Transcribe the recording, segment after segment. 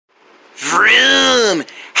Vroom!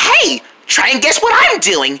 Hey, try and guess what I'm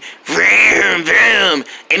doing. Vroom, vroom.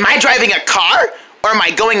 Am I driving a car or am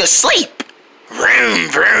I going asleep? Vroom,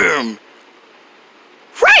 vroom.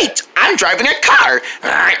 Right, I'm driving a car.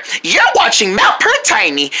 You're watching Meltper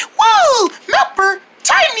Tiny. Woo, Meltper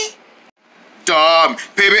Tiny.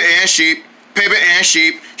 Paper and sheep, paper and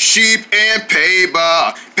sheep, sheep and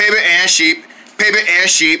paper, paper and sheep, paper and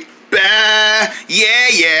sheep. Bah, yeah,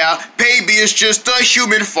 yeah. Baby is just a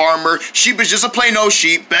human farmer. Sheep is just a plain old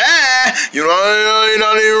sheep. Bah, you know,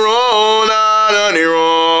 not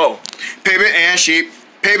wrong. Paper and sheep,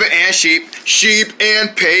 sheep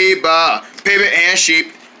and paper, paper and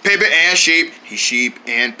sheep, he sheep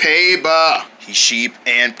and paper, he sheep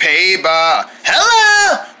and paper.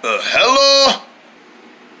 Hello, hello.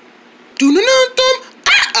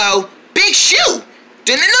 Uh-oh, big shoe.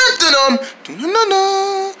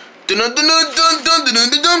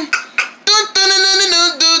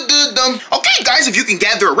 Okay, guys, if you can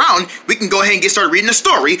gather around, we can go ahead and get started reading the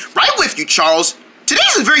story. Right with you, Charles. Today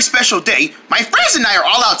is a very special day. My friends and I are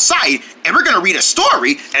all outside, and we're gonna read a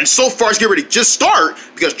story. And so far, it's getting ready to just start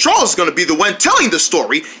because Charles is gonna be the one telling the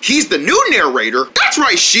story. He's the new narrator. That's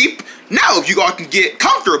right, sheep. Now, if you all can get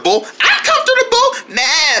comfortable, I'm comfortable.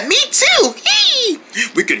 Man, me too. Hey.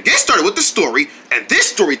 We can get started with the story, and this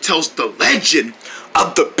story tells the legend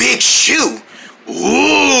of the big shoe.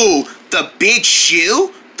 Ooh, the big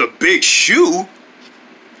shoe? The big shoe?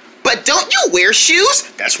 But don't you wear shoes?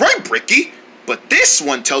 That's right, Bricky. But this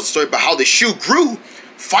one tells a story about how the shoe grew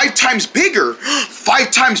 5 times bigger.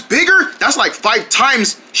 5 times bigger? That's like 5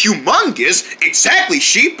 times humongous. Exactly,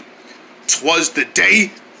 sheep. 'Twas the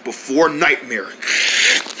day before nightmare.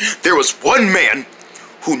 There was one man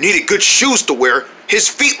who needed good shoes to wear. His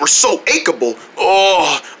feet were so acheable.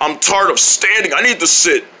 Oh, I'm tired of standing. I need to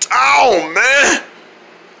sit down, man.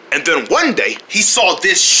 And then one day, he saw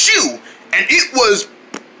this shoe, and it was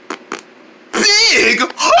big.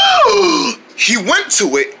 Oh! He went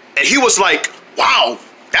to it, and he was like, wow,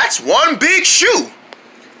 that's one big shoe.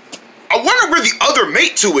 I wonder where the other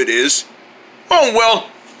mate to it is. Oh, well,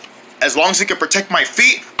 as long as it can protect my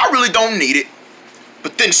feet, I really don't need it.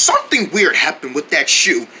 But then something weird happened with that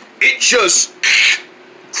shoe. It just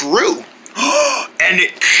grew. And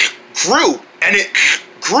it grew. And it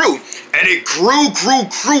grew. And it grew,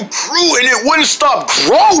 and it wouldn't stop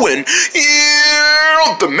growing.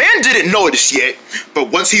 Yeah, the man didn't notice yet. But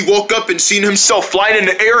once he woke up and seen himself flying in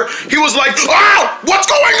the air, he was like, ah, what's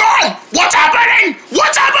going on? What's happening?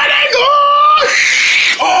 What's happening?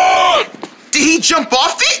 Oh! Did he jump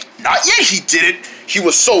off it? Not yet, he didn't. He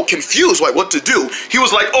was so confused, like what to do. He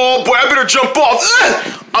was like, oh boy, I better jump off.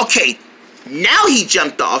 Okay, now he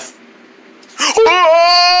jumped off.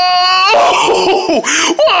 Oh!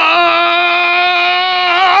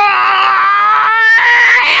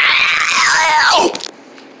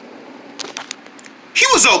 He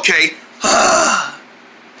was okay,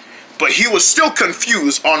 but he was still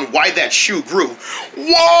confused on why that shoe grew.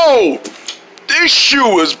 Whoa! This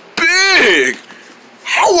shoe is big!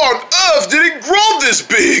 How on earth did it grow this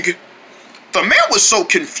big? The man was so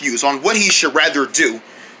confused on what he should rather do.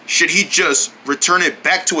 Should he just return it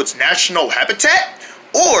back to its natural habitat?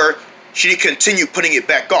 Or should he continue putting it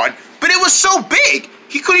back on? But it was so big,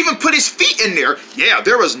 he couldn't even put his feet in there. Yeah,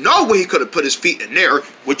 there was no way he could have put his feet in there,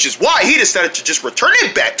 which is why he decided to just return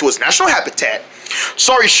it back to its natural habitat.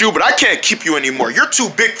 Sorry, shoe, but I can't keep you anymore. You're too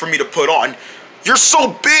big for me to put on. You're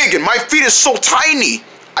so big and my feet is so tiny.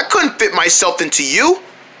 I couldn't fit myself into you.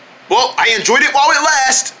 Well, I enjoyed it while it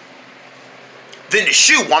lasted. Then the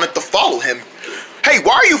shoe wanted to follow him. Hey,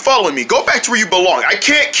 why are you following me? Go back to where you belong. I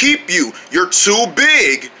can't keep you. You're too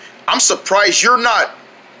big. I'm surprised you're not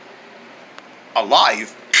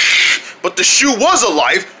alive. But the shoe was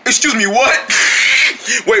alive. Excuse me, what?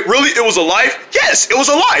 Wait, really? It was alive? Yes, it was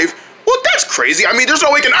alive. Well, that's crazy. I mean, there's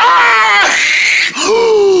no way it can... Ah!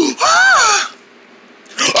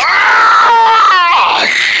 Ah!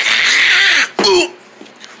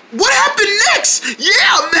 What happened next?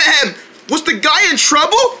 Yeah, man. Was the guy in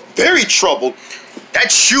trouble? Very troubled.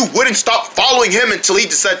 That shoe wouldn't stop following him until he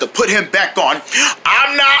decided to put him back on.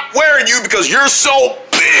 I'm not wearing you because you're so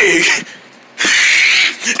big.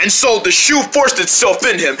 And so the shoe forced itself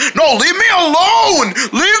in him. No, leave me alone!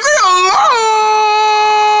 Leave me alone!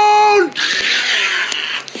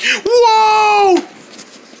 Whoa!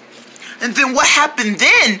 And then what happened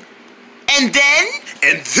then? And then?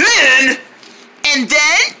 And then? And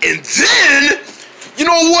then? And then? You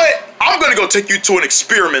know what? I'm gonna go take you to an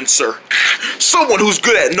experiment, sir. Someone who's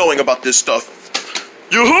good at knowing about this stuff.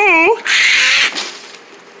 Yoo-hoo!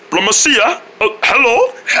 Diplomacia?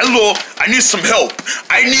 Hello? Hello, I need some help.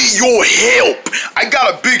 I need your help. I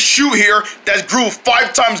got a big shoe here that grew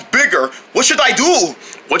 5 times bigger. What should I do?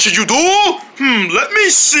 What should you do? Let me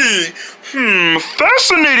see.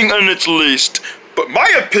 Fascinating on its least. But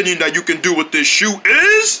my opinion that you can do with this shoe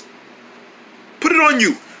is... put it on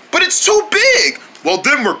you. But it's too big. Well,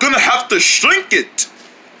 then we're gonna have to shrink it.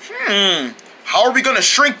 How are we gonna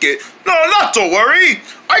shrink it? No, not to worry.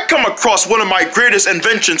 I come across one of my greatest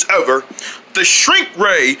inventions ever. The shrink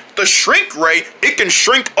ray. The shrink ray, it can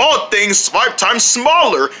shrink all things 5 times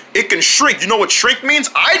smaller. It can shrink. You know what shrink means?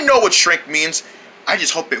 I know what shrink means. I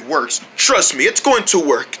just hope it works. Trust me, it's going to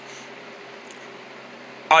work.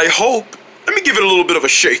 I hope. Let me give it a little bit of a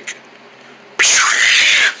shake.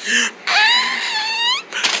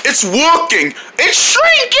 It's working. It's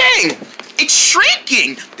shrinking. It's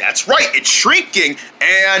shrinking. That's right, it's shrinking.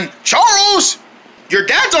 And Charles, your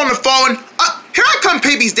dad's on the phone. Here I come,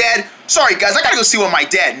 Baby's dad. Sorry, guys, I gotta go see what my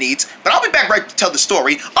dad needs, but I'll be back right to tell the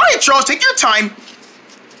story. All right, Charles, take your time.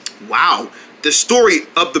 Wow, the story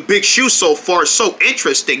of the big shoe so far is so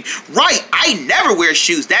interesting. Right, I never wear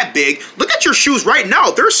shoes that big. Look at your shoes right now.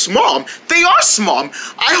 They're small. They are small.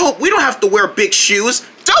 I hope we don't have to wear big shoes.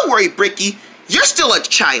 Don't worry, Bricky. You're still a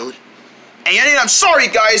child. And I'm sorry,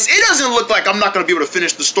 guys. It doesn't look like I'm not going to be able to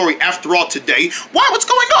finish the story after all today. Why? What's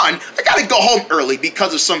going on? I got to go home early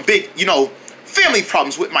because of some big, family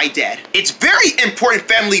problems with my dad. It's very important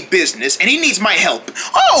family business, and he needs my help.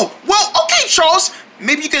 Oh, well, okay, Charles.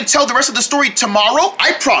 Maybe you can tell the rest of the story tomorrow.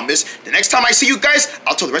 I promise. The next time I see you guys,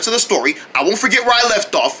 I'll tell the rest of the story. I won't forget where I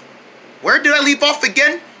left off. Where did I leave off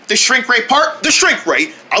again? The shrink ray part? The shrink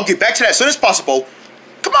ray. I'll get back to that as soon as possible.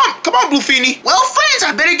 Come on, Bluefini. Well, friends,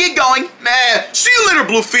 I better get going. See you later,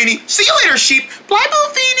 Bluefini. See you later, sheep. Bye,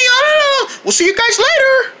 Bluefini. We'll see you guys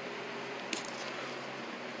later.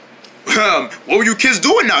 What were you kids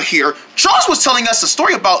doing out here? Charles was telling us a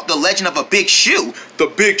story about the legend of a big shoe. The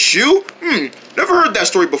big shoe? Never heard that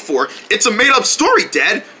story before. It's a made-up story,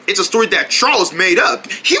 Dad. It's a story that Charles made up.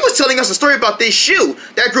 He was telling us a story about this shoe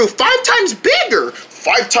that grew 5 times bigger.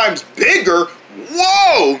 5 times bigger?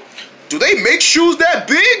 Whoa! Do they make shoes that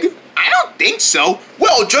big? I don't think so.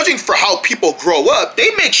 Well, judging for how people grow up,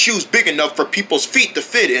 they make shoes big enough for people's feet to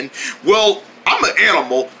fit in. Well, I'm an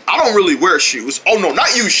animal. I don't really wear shoes. Oh, no,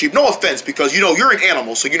 not you, sheep. No offense, because, you're an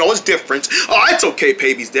animal, so it's different. Oh, it's okay,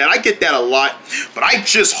 Baby's dad. I get that a lot. But I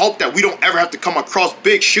just hope that we don't ever have to come across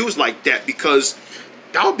big shoes like that, because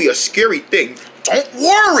that would be a scary thing. Don't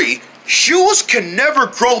worry. Shoes can never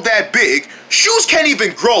grow that big. Shoes can't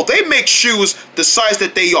even grow. They make shoes the size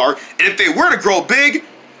that they are. And if they were to grow big,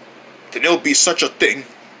 then it would be such a thing.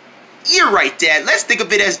 You're right, Dad. Let's think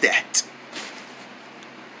of it as that.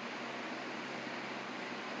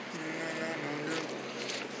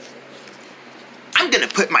 I'm gonna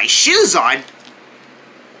put my shoes on.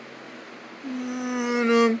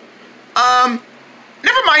 Never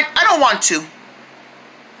mind. I don't want to.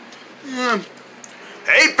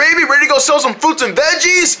 Hey, baby, ready to go sell some fruits and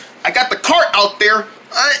veggies? I got the cart out there.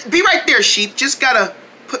 Be right there, sheep. Just gotta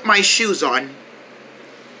put my shoes on.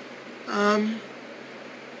 Well,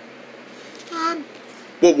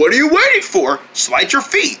 what are you waiting for? Slide your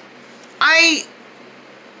feet.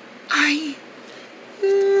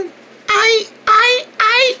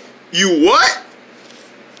 You what?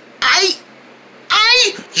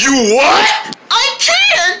 You what? I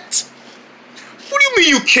can't! What do you mean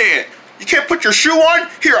you can't? You can't put your shoe on?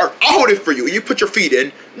 Here, I'll hold it for you. You put your feet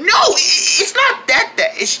in. No, it's not that.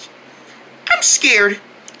 I'm scared.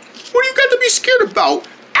 What do you got to be scared about?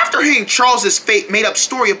 After hearing Charles's made-up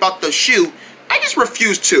story about the shoe, I just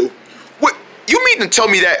refuse to. What? You mean to tell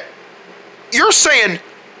me that you're saying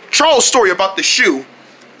Charles' story about the shoe,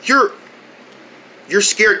 you're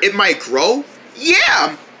scared it might grow?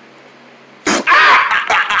 Yeah.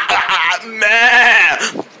 Man.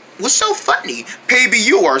 What's so funny? Baby,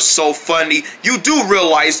 you are so funny. You do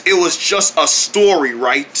realize it was just a story,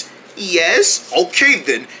 right? Yes? Okay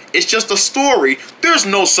then. It's just a story. There's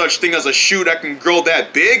no such thing as a shoe that can grow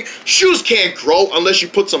that big. Shoes can't grow unless you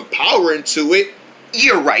put some power into it.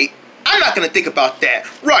 You're right. I'm not gonna think about that.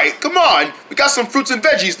 Right, come on. We got some fruits and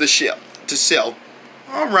veggies to sell.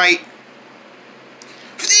 Alright.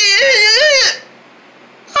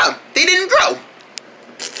 They didn't grow.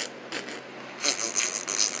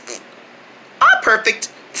 Perfect.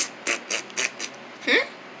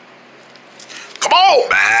 Come on,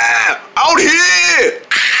 man! Out here!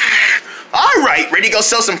 Alright, ready to go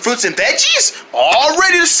sell some fruits and veggies? All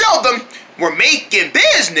ready to sell them. We're making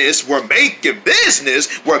business. We're making business.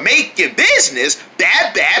 We're making business.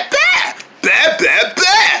 Bad, bad, bad. Bad, bad,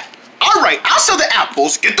 bad. Alright, I'll sell the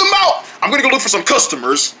apples. Get them out. I'm gonna go look for some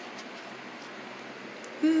customers.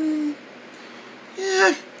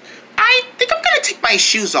 gonna take my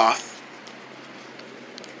shoes off.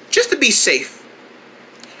 Just to be safe.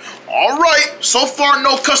 Alright, so far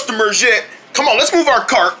no customers yet. Come on, let's move our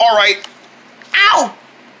cart. Alright. Ow!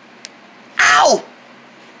 Ow!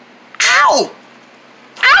 Ow!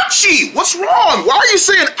 Ouchie! What's wrong? Why are you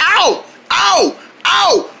saying ow? Ow!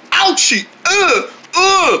 Ow! Ouchie!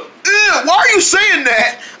 Why are you saying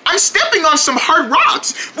that? I'm stepping on some hard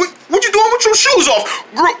rocks. What you doing with your shoes off?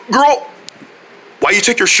 Girl, why you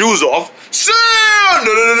take your shoes off? Sam!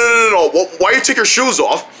 No. Why you take your shoes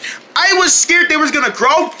off? I was scared they was gonna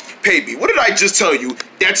grow. Baby, what did I just tell you?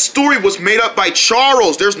 That story was made up by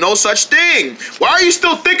Charles. There's no such thing. Why are you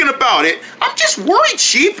still thinking about it? I'm just worried,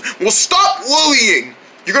 sheep. Well, stop worrying.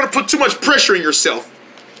 You're gonna put too much pressure on yourself.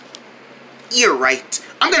 You're right.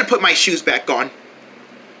 I'm gonna put my shoes back on.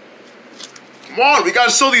 Come on, we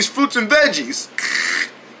gotta sell these fruits and veggies.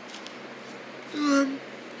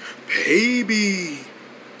 Baby.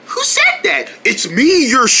 Who said that? It's me,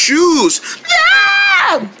 your shoes.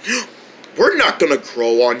 Ah! We're not gonna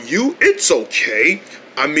grow on you. It's okay.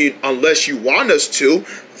 I mean, unless you want us to.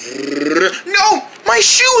 No, my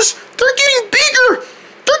shoes, they're getting bigger.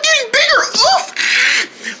 They're getting bigger. Oof.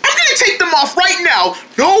 I'm gonna take them off right now.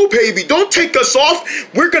 No, baby, don't take us off.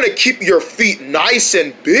 We're gonna keep your feet nice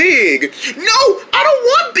and big. No, I don't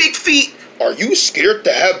want big feet. Are you scared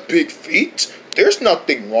to have big feet? There's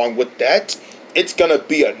nothing wrong with that. It's gonna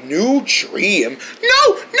be a new dream.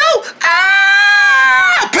 No!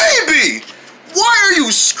 Ah! Baby! Why are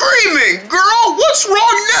you screaming, girl? What's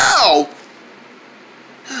wrong now?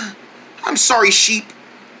 I'm sorry, sheep.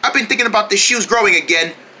 I've been thinking about the shoes growing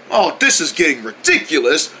again. Oh, this is getting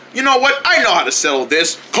ridiculous. You know what? I know how to settle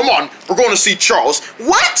this. Come on, we're going to see Charles.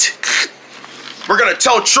 What? We're gonna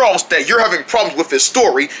tell Charles that you're having problems with his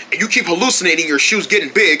story and you keep hallucinating your shoes getting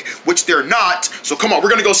big, which they're not. So come on, we're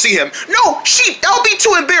gonna go see him. No, sheep, that'll be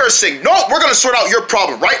too embarrassing. No, we're gonna sort out your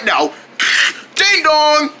problem right now. Ding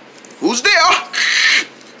dong. Who's there?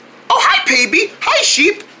 Oh, hi, baby. Hi,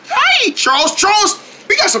 sheep. Hi, Charles. Charles,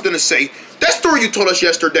 we got something to say. That story you told us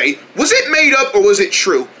yesterday, was it made up or was it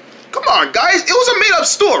true? Come on, guys, it was a made up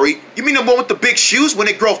story. You mean the one with the big shoes when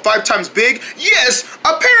they grow 5 times big? Yes,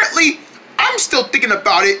 apparently. I'm still thinking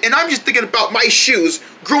about it, and I'm just thinking about my shoes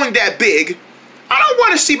growing that big. I don't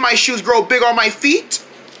want to see my shoes grow big on my feet.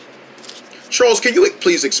 Charles, can you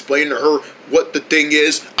please explain to her what the thing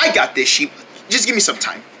is? I got this, sheep. Just give me some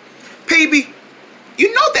time. Baby,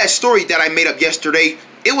 you know that story that I made up yesterday?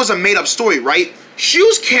 It was a made-up story, right?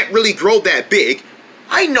 Shoes can't really grow that big.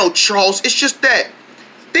 I know, Charles. It's just that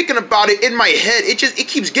thinking about it in my head, it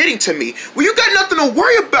keeps getting to me. Well, you got nothing to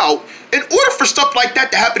worry about. In order for stuff like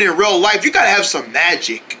that to happen in real life, you gotta have some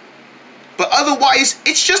magic. But otherwise,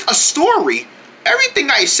 it's just a story.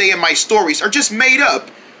 Everything I say in my stories are just made up.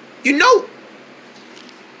 You know,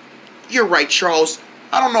 you're right, Charles.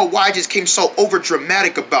 I don't know why I just came so over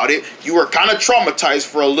dramatic about it. You were kind of traumatized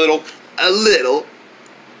for a little.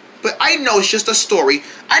 But I know it's just a story.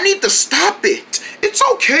 I need to stop it. It's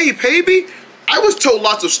okay, baby. I was told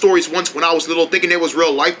lots of stories once when I was little thinking it was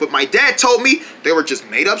real life, but my dad told me they were just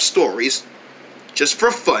made up stories. Just for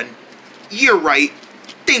fun. You're right.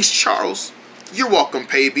 Thanks, Charles. You're welcome,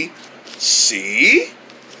 baby. See?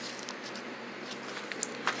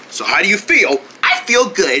 So how do you feel? I feel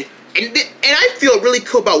good. And I feel really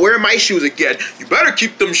cool about wearing my shoes again. You better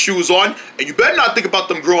keep them shoes on, and you better not think about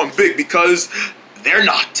them growing big because they're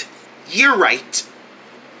not. You're right.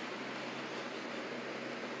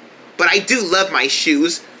 But I do love my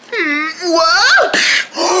shoes. Whoa!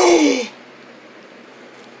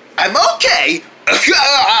 I'm okay. I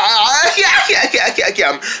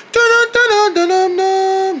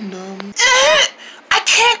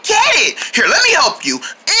can't get it. Here, let me help you.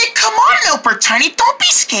 Come on, Milper Tiny. Don't be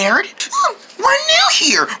scared. We're new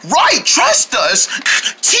here. Right, trust us.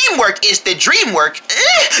 Teamwork is the dream work.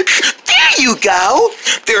 There you go.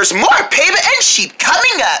 There's more Peba and Sheep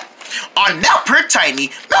coming up on Milper Tiny.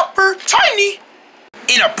 Milper Tiny.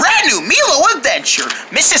 In a brand new Milo adventure,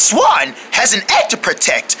 Mrs. Swan has an egg to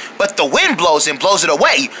protect, but the wind blows and blows it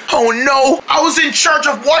away. Oh no, I was in charge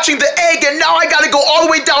of watching the egg and now I gotta go all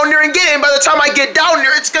the way down there and get it. And by the time I get down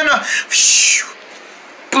there, it's gonna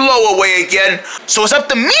blow away again. So it's up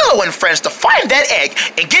to Milo and friends to find that egg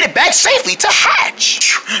and get it back safely to hatch.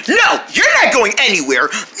 No, you're not going anywhere.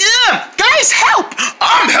 Guys, help!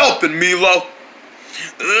 I'm helping, Milo.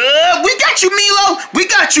 We got you, Milo! We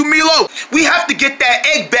got you, Milo! We have to get that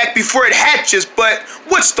egg back before it hatches, but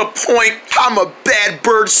what's the point? I'm a bad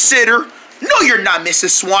bird sitter. No, you're not,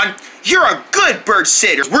 Mrs. Swan. You're a good bird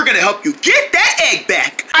sitter. We're gonna help you get that egg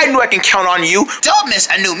back. I know I can count on you. Don't miss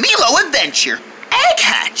a new Milo adventure. Egg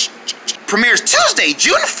hatch. premieres Tuesday,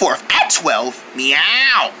 June 4th at 12.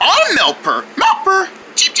 Meow. On Meltper. Meltper.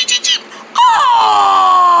 Cheep, cheep, cheep, cheep.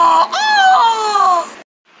 Oh, oh.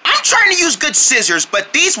 I'm trying to use good scissors,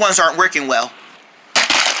 but these ones aren't working well.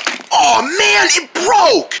 Oh, man, it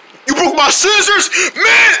broke. You broke my scissors?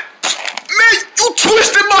 Man, you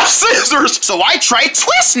twisted my scissors. So I tried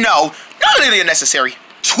Twist No. Not really unnecessary.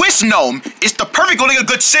 Twist Gnome is the perfect holding of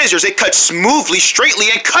good scissors. It cuts smoothly,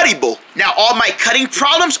 straightly, and cuttable. Now all my cutting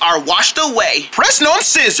problems are washed away. Press Gnome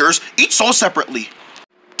scissors, each sold separately.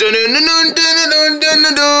 Dun dun dun dun dun dun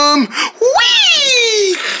dun dun.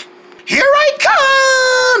 Whee! Here I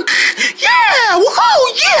come! Yeah!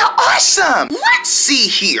 Woohoo! Yeah! Awesome! Let's see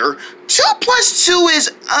here. 2 plus 2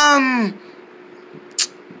 is dun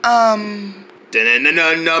dun dun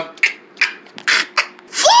dun dun.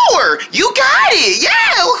 4! You got it!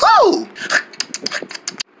 Yeah! Woohoo!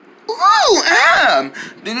 Ooh,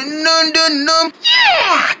 dun dun dun dun dun.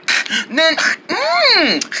 Yeah! Dun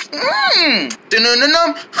dun dun dun.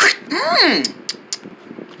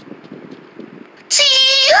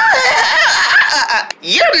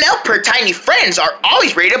 Your Meltper Tiny friends are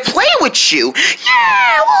always ready to play with you.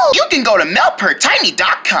 Yeah! Woo. You can go to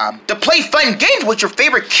meltpertiny.com to play fun games with your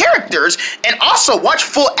favorite characters and also watch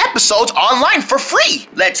full episodes online for free.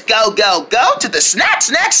 Let's go, go, go to the snack,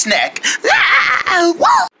 snack, snack.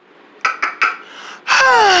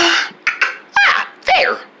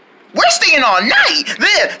 There. We're staying all night.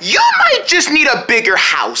 There. You might just need a bigger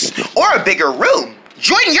house or a bigger room.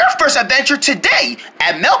 Join your first adventure today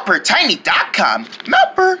at meltpertiny.com.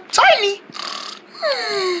 Meltper Tiny.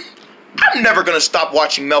 I'm never gonna stop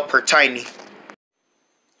watching Meltper Tiny.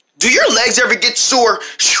 Do your legs ever get sore?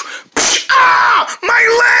 Ah!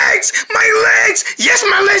 My legs! My legs! Yes,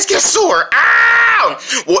 my legs get sore. Ow!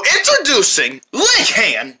 Well, introducing Leg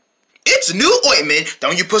Hand. It's new ointment.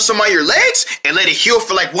 Don't you put some on your legs and let it heal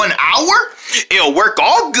for like 1 hour? It'll work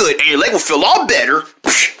all good and your leg will feel all better.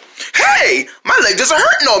 Hey, my leg doesn't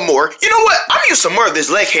hurt no more. You know what? I'm gonna use some more of this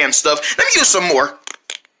Leg Hand stuff. Let me use some more.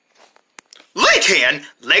 Leg Hand,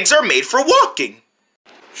 legs are made for walking.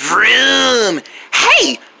 Vroom!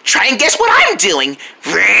 Hey, try and guess what I'm doing.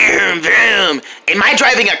 Vroom, vroom. Am I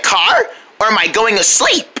driving a car or am I going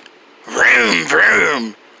asleep? Vroom,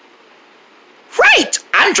 vroom. Right,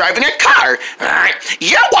 I'm driving a car.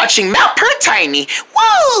 You're watching Meltper Tiny.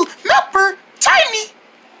 Woo! Meltper Tiny.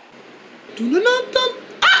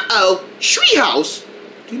 Uh-oh, treehouse.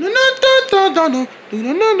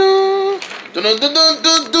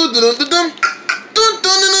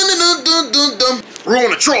 We're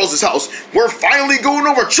going to Charles's house. We're finally going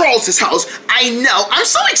over Charles's house. I know, I'm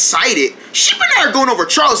so excited. Sheep and I are going over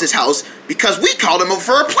Charles's house because we called him over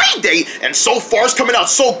for a play date, and so far it's coming out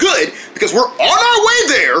so good because we're on our way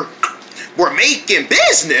there. We're making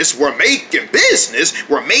business. We're making business.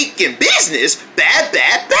 We're making business. Bad,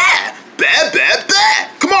 bad, bad. Bad, bad, bad.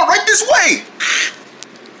 Come on, right this way.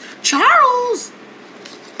 Charles.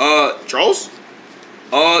 Charles?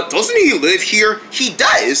 Doesn't he live here? He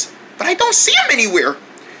does, but I don't see him anywhere.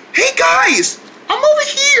 Hey, guys, I'm over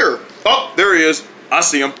here. Oh, there he is. I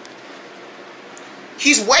see him.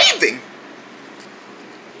 He's waving.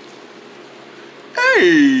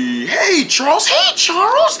 Hey, Charles. Hey,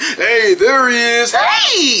 Charles. Hey, there he is.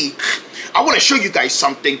 Hey. I want to show you guys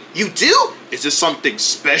something. You do? Is this something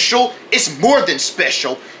special? It's more than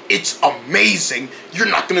special. It's amazing. You're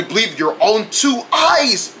not going to believe your own 2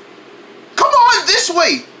 eyes. Come on this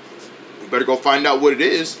way. We better go find out what it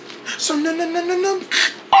is. No.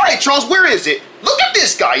 All right, Charles, where is it? Look at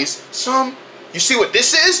this, guys. You see what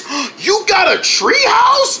this is? You got a tree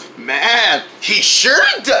house? Man, he sure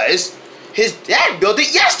does. His dad built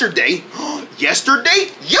it yesterday.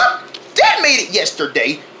 Yesterday? Yup. Dad made it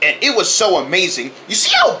yesterday, and it was so amazing. You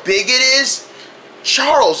see how big it is?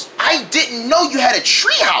 Charles, I didn't know you had a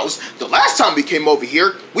treehouse. The last time we came over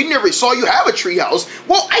here, we never saw you have a treehouse.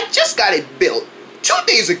 Well, I just got it built 2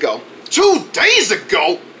 days ago. 2 days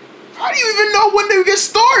ago? How do you even know when they get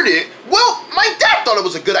started? Well, my dad thought it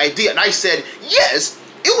was a good idea, and I said, yes,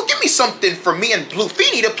 it will give me something for me and Blue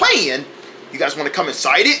Feeny to play in. You guys want to come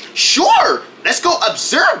inside it? Sure. Let's go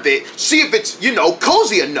observe it. See if it's,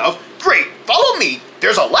 cozy enough. Great. Follow me.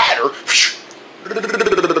 There's a ladder.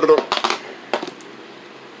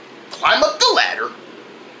 Climb up the ladder.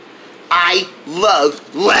 I love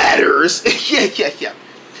ladders. Yeah.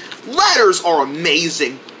 Ladders are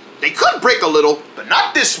amazing. They could break a little, but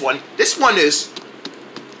not this one. This one is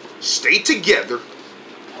stay together.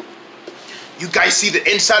 You guys see the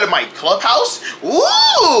inside of my clubhouse?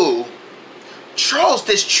 Ooh! Charles,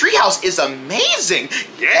 this treehouse is amazing.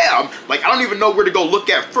 Yeah, I don't even know where to go look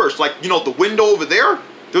at first. The window over there.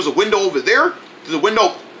 There's a window over there. There's a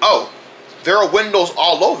window. Oh, there are windows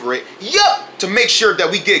all over it. Yup, to make sure that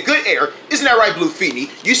we get good air. Isn't that right, Bluefini?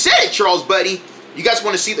 You said it, Charles, buddy. You guys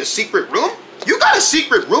want to see the secret room? You got a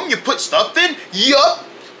secret room you put stuff in? Yup.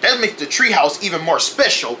 That makes the treehouse even more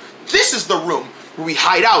special. This is the room where we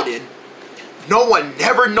hide out in. No one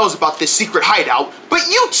never knows about this secret hideout, but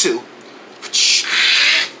you two.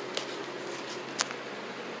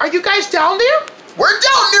 Are you guys down there? We're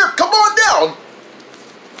down there. Come on down.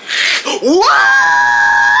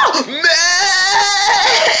 Wow! Man!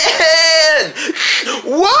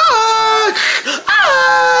 What?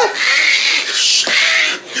 Ah!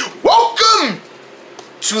 Welcome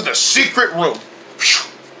to the secret room.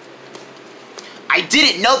 I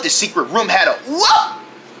didn't know the secret room had a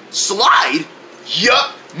slide.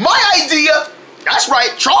 Yup, my idea. That's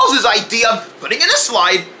right, Charles's idea. Putting in a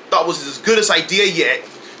slide thought was as good as idea yet.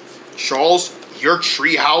 Charles, your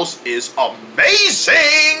treehouse is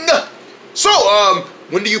amazing. So,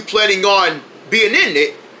 when are you planning on being in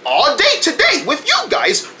it? All day today with you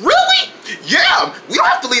guys. Really? Yeah, we don't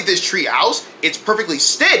have to leave this treehouse. It's perfectly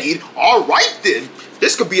steadied. All right then.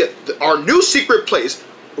 This could be our new secret place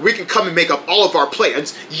where we can come and make up all of our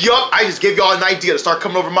plans. Yup, I just gave y'all an idea to start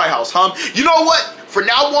coming over to my house, huh? You know what? For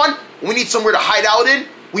now on, we need somewhere to hide out in.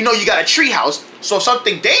 We know you got a treehouse, so if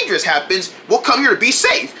something dangerous happens, we'll come here to be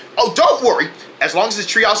safe. Oh, don't worry. As long as the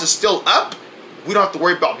treehouse is still up, we don't have to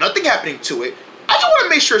worry about nothing happening to it. I just want to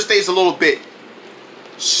make sure it stays a little bit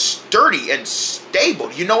sturdy and stable.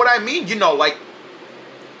 You know what I mean? You know, like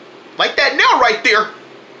that nail right there.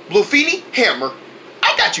 Bluefini, hammer.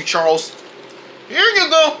 I got you, Charles. Here you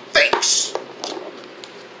go. Thanks.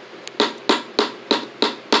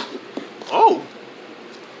 Oh.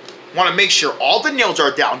 Want to make sure all the nails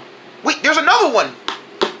are down. Wait, there's another one.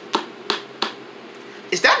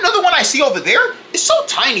 Is that another one I see over there? It's so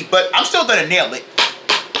tiny, but I'm still gonna nail it.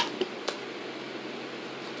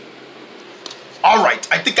 Alright,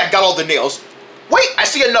 I think I got all the nails. Wait, I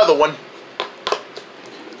see another one.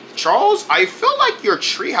 Charles, I feel like your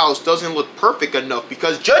treehouse doesn't look perfect enough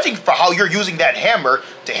because judging for how you're using that hammer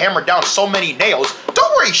to hammer down so many nails,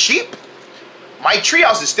 don't worry, sheep. My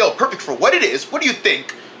treehouse is still perfect for what it is. What do you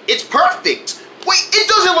think? It's perfect. Wait, it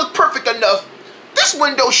doesn't look perfect enough. This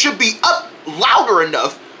window should be up louder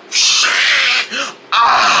enough.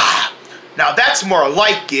 Ah, now that's more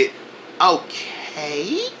like it.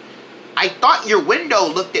 Okay. I thought your window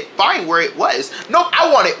looked it fine where it was. Nope,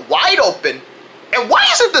 I want it wide open. And why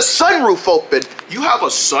isn't the sunroof open? You have a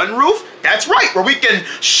sunroof? That's right, where we can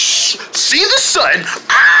see the sun.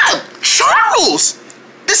 Ah, Charles!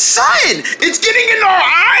 The sun! It's getting in our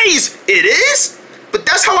eyes! It is? But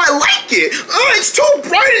that's how I like it. Oh, it's too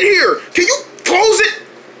bright in here. Can you close it?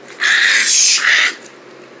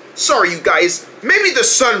 Sorry, you guys. Maybe the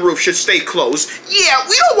sunroof should stay closed. Yeah,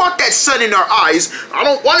 we don't want that sun in our eyes. I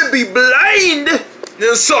don't want to be blind.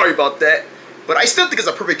 Sorry about that. But I still think it's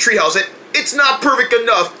a perfect treehouse. It's not perfect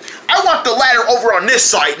enough. I want the ladder over on this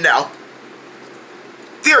side now.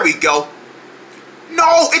 There we go.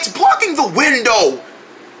 No, it's blocking the window.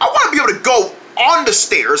 I want to be able to go on the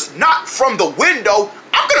stairs, not from the window.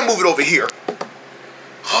 I'm going to move it over here.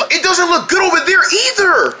 It doesn't look good over there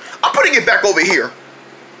either. I'm putting it back over here.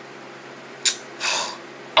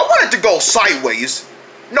 I want it to go sideways.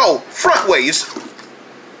 No, front ways.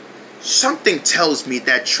 Something tells me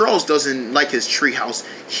that Charles doesn't like his treehouse.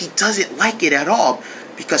 He doesn't like it at all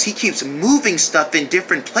because he keeps moving stuff in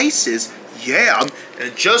different places. Yeah,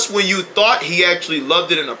 and just when you thought he actually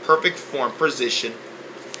loved it in a perfect form position.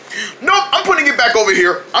 Nope, I'm putting it back over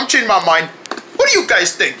here. I'm changing my mind. What do you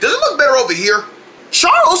guys think? Does it look better over here?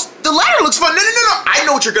 Charles, the ladder looks fun. No. I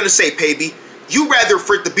know what you're going to say, baby. You rather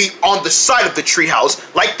for it to be on the side of the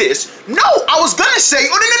treehouse like this. No, I was going to say,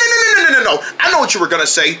 oh, no. I know what you were going to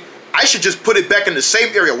say. I should just put it back in the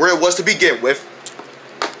same area where it was to begin with.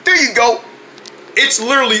 There you go. It's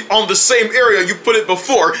literally on the same area you put it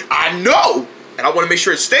before. I know. And I want to make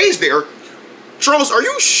sure it stays there. Charles, are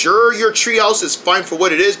you sure your treehouse is fine for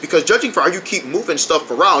what it is? Because judging for how you keep moving stuff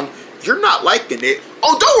around, you're not liking it.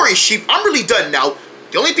 Oh, don't worry, sheep. I'm really done now.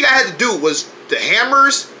 The only thing I had to do was the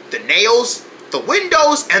hammers, the nails, the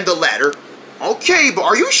windows, and the ladder. Okay, but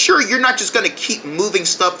are you sure you're not just going to keep moving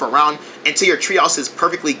stuff around until your treehouse is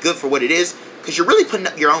perfectly good for what it is? Because you're really putting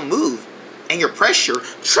up your own move and your pressure.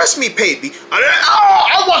 Trust me, baby.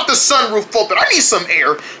 I want the sunroof open. I need some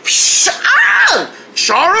air.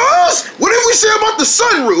 Charles, what did we say about the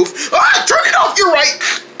sunroof? Turn it off. You're right.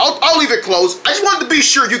 I'll leave it closed. I just wanted to be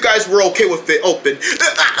sure you guys were okay with it open.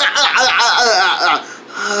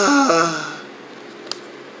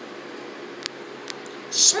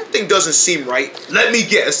 Something doesn't seem right. Let me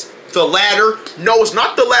guess. The ladder? No, it's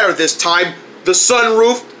not the ladder this time. The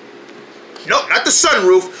sunroof? Nope, not the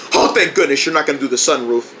sunroof. Oh, thank goodness you're not gonna do the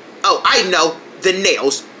sunroof. Oh, I know. The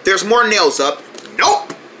nails. There's more nails up.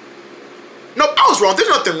 Nope. Nope, I was wrong. There's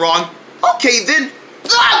nothing wrong. Okay, then.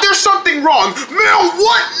 Ah, there's something wrong. Man,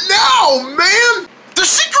 what now, man? The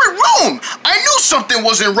secret room! I knew something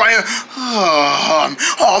wasn't right.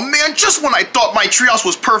 Oh, man, just when I thought my treehouse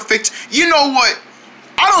was perfect, you know what?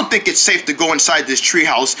 I don't think it's safe to go inside this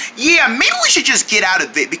treehouse. Yeah, maybe we should just get out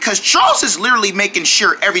of it because Charles is literally making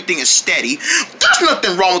sure everything is steady. There's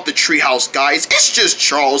nothing wrong with the treehouse, guys. It's just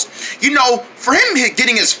Charles. You know, for him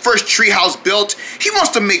getting his first treehouse built, he wants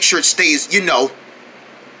to make sure it stays, you know,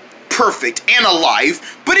 perfect and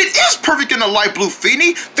alive. But it is perfect and alive, Blue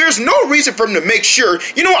Feeny. There's no reason for him to make sure.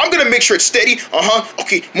 You know what? I'm going to make sure it's steady.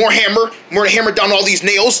 Okay, more hammer. More to hammer down all these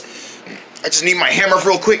nails. I just need my hammer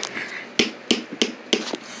real quick.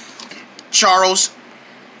 Charles,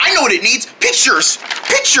 I know what it needs. Pictures.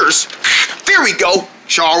 Pictures. There we go,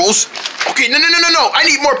 Charles. Okay, no. I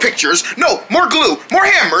need more pictures. No, more glue. More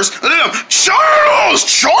hammers. Charles!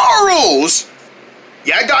 Charles!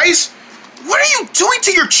 Yeah, guys? What are you doing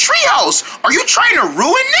to your treehouse? Are you trying to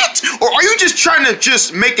ruin it? Or are you just trying to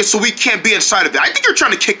just make it so we can't be inside of it? I think you're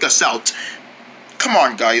trying to kick us out. Come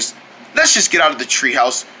on, guys. Let's just get out of the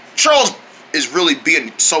treehouse. Charles is really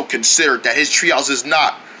being so considerate that his treehouse is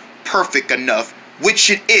not perfect enough,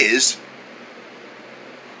 which it is.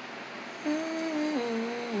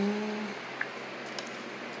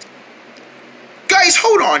 Guys,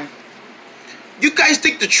 hold on. You guys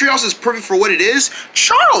think the treehouse is perfect for what it is?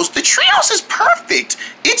 Charles, the treehouse is perfect.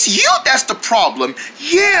 It's you that's the problem.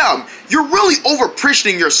 Yeah, you're really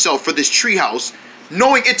over-pushing yourself for this treehouse,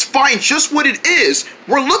 knowing it's fine just what it is.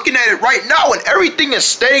 We're looking at it right now and everything is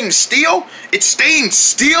staying still. It's staying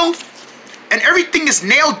still. And everything is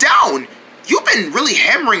nailed down. You've been really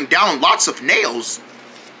hammering down lots of nails.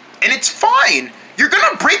 And it's fine. You're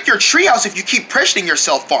gonna break your treehouse if you keep pressuring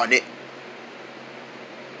yourself on it.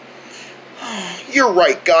 You're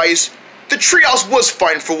right, guys. The treehouse was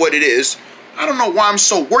fine for what it is. I don't know why I'm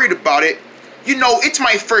so worried about it. You know, it's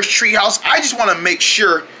my first treehouse. I just want to make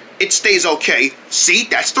sure it stays okay. See,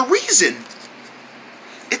 that's the reason.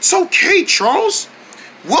 It's okay, Charles.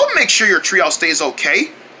 We'll make sure your treehouse stays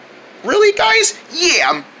okay. Really, guys?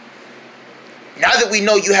 Yeah. Now that we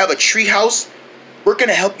know you have a treehouse, we're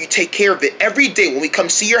gonna help you take care of it every day when we come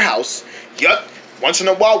see your house. Yup. Once in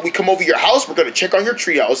a while, we come over your house, we're gonna check on your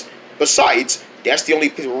treehouse. Besides, that's the only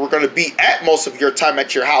place where we're gonna be at most of your time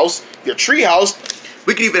at your house, your treehouse.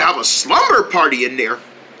 We can even have a slumber party in there.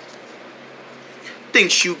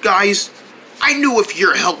 Thanks, you guys. I knew with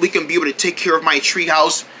your help, we can be able to take care of my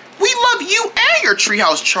treehouse. We love you and your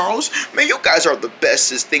treehouse, Charles. Man, you guys are the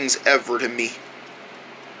bestest things ever to me.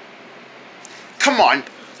 Come on,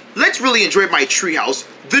 let's really enjoy my treehouse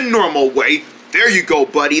the normal way. There you go,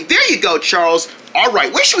 buddy. There you go, Charles. All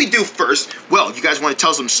right, what should we do first? Well, you guys want to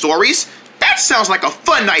tell some stories? That sounds like a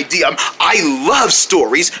fun idea. I love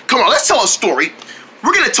stories. Come on, let's tell a story.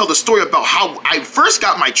 We're gonna tell the story about how I first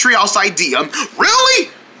got my treehouse idea.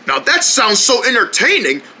 Really? Now that sounds so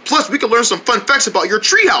entertaining. Plus, we can learn some fun facts about your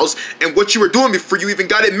treehouse and what you were doing before you even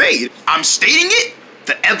got it made. I'm stating it?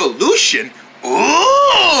 The evolution?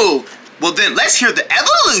 Ooh! Well then, let's hear the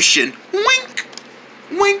evolution. Wink,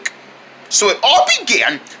 wink. So it all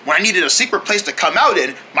began when I needed a secret place to come out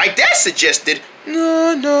in. My dad suggested,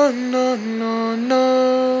 no, no, no, no,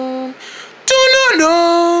 no, do no,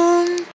 no.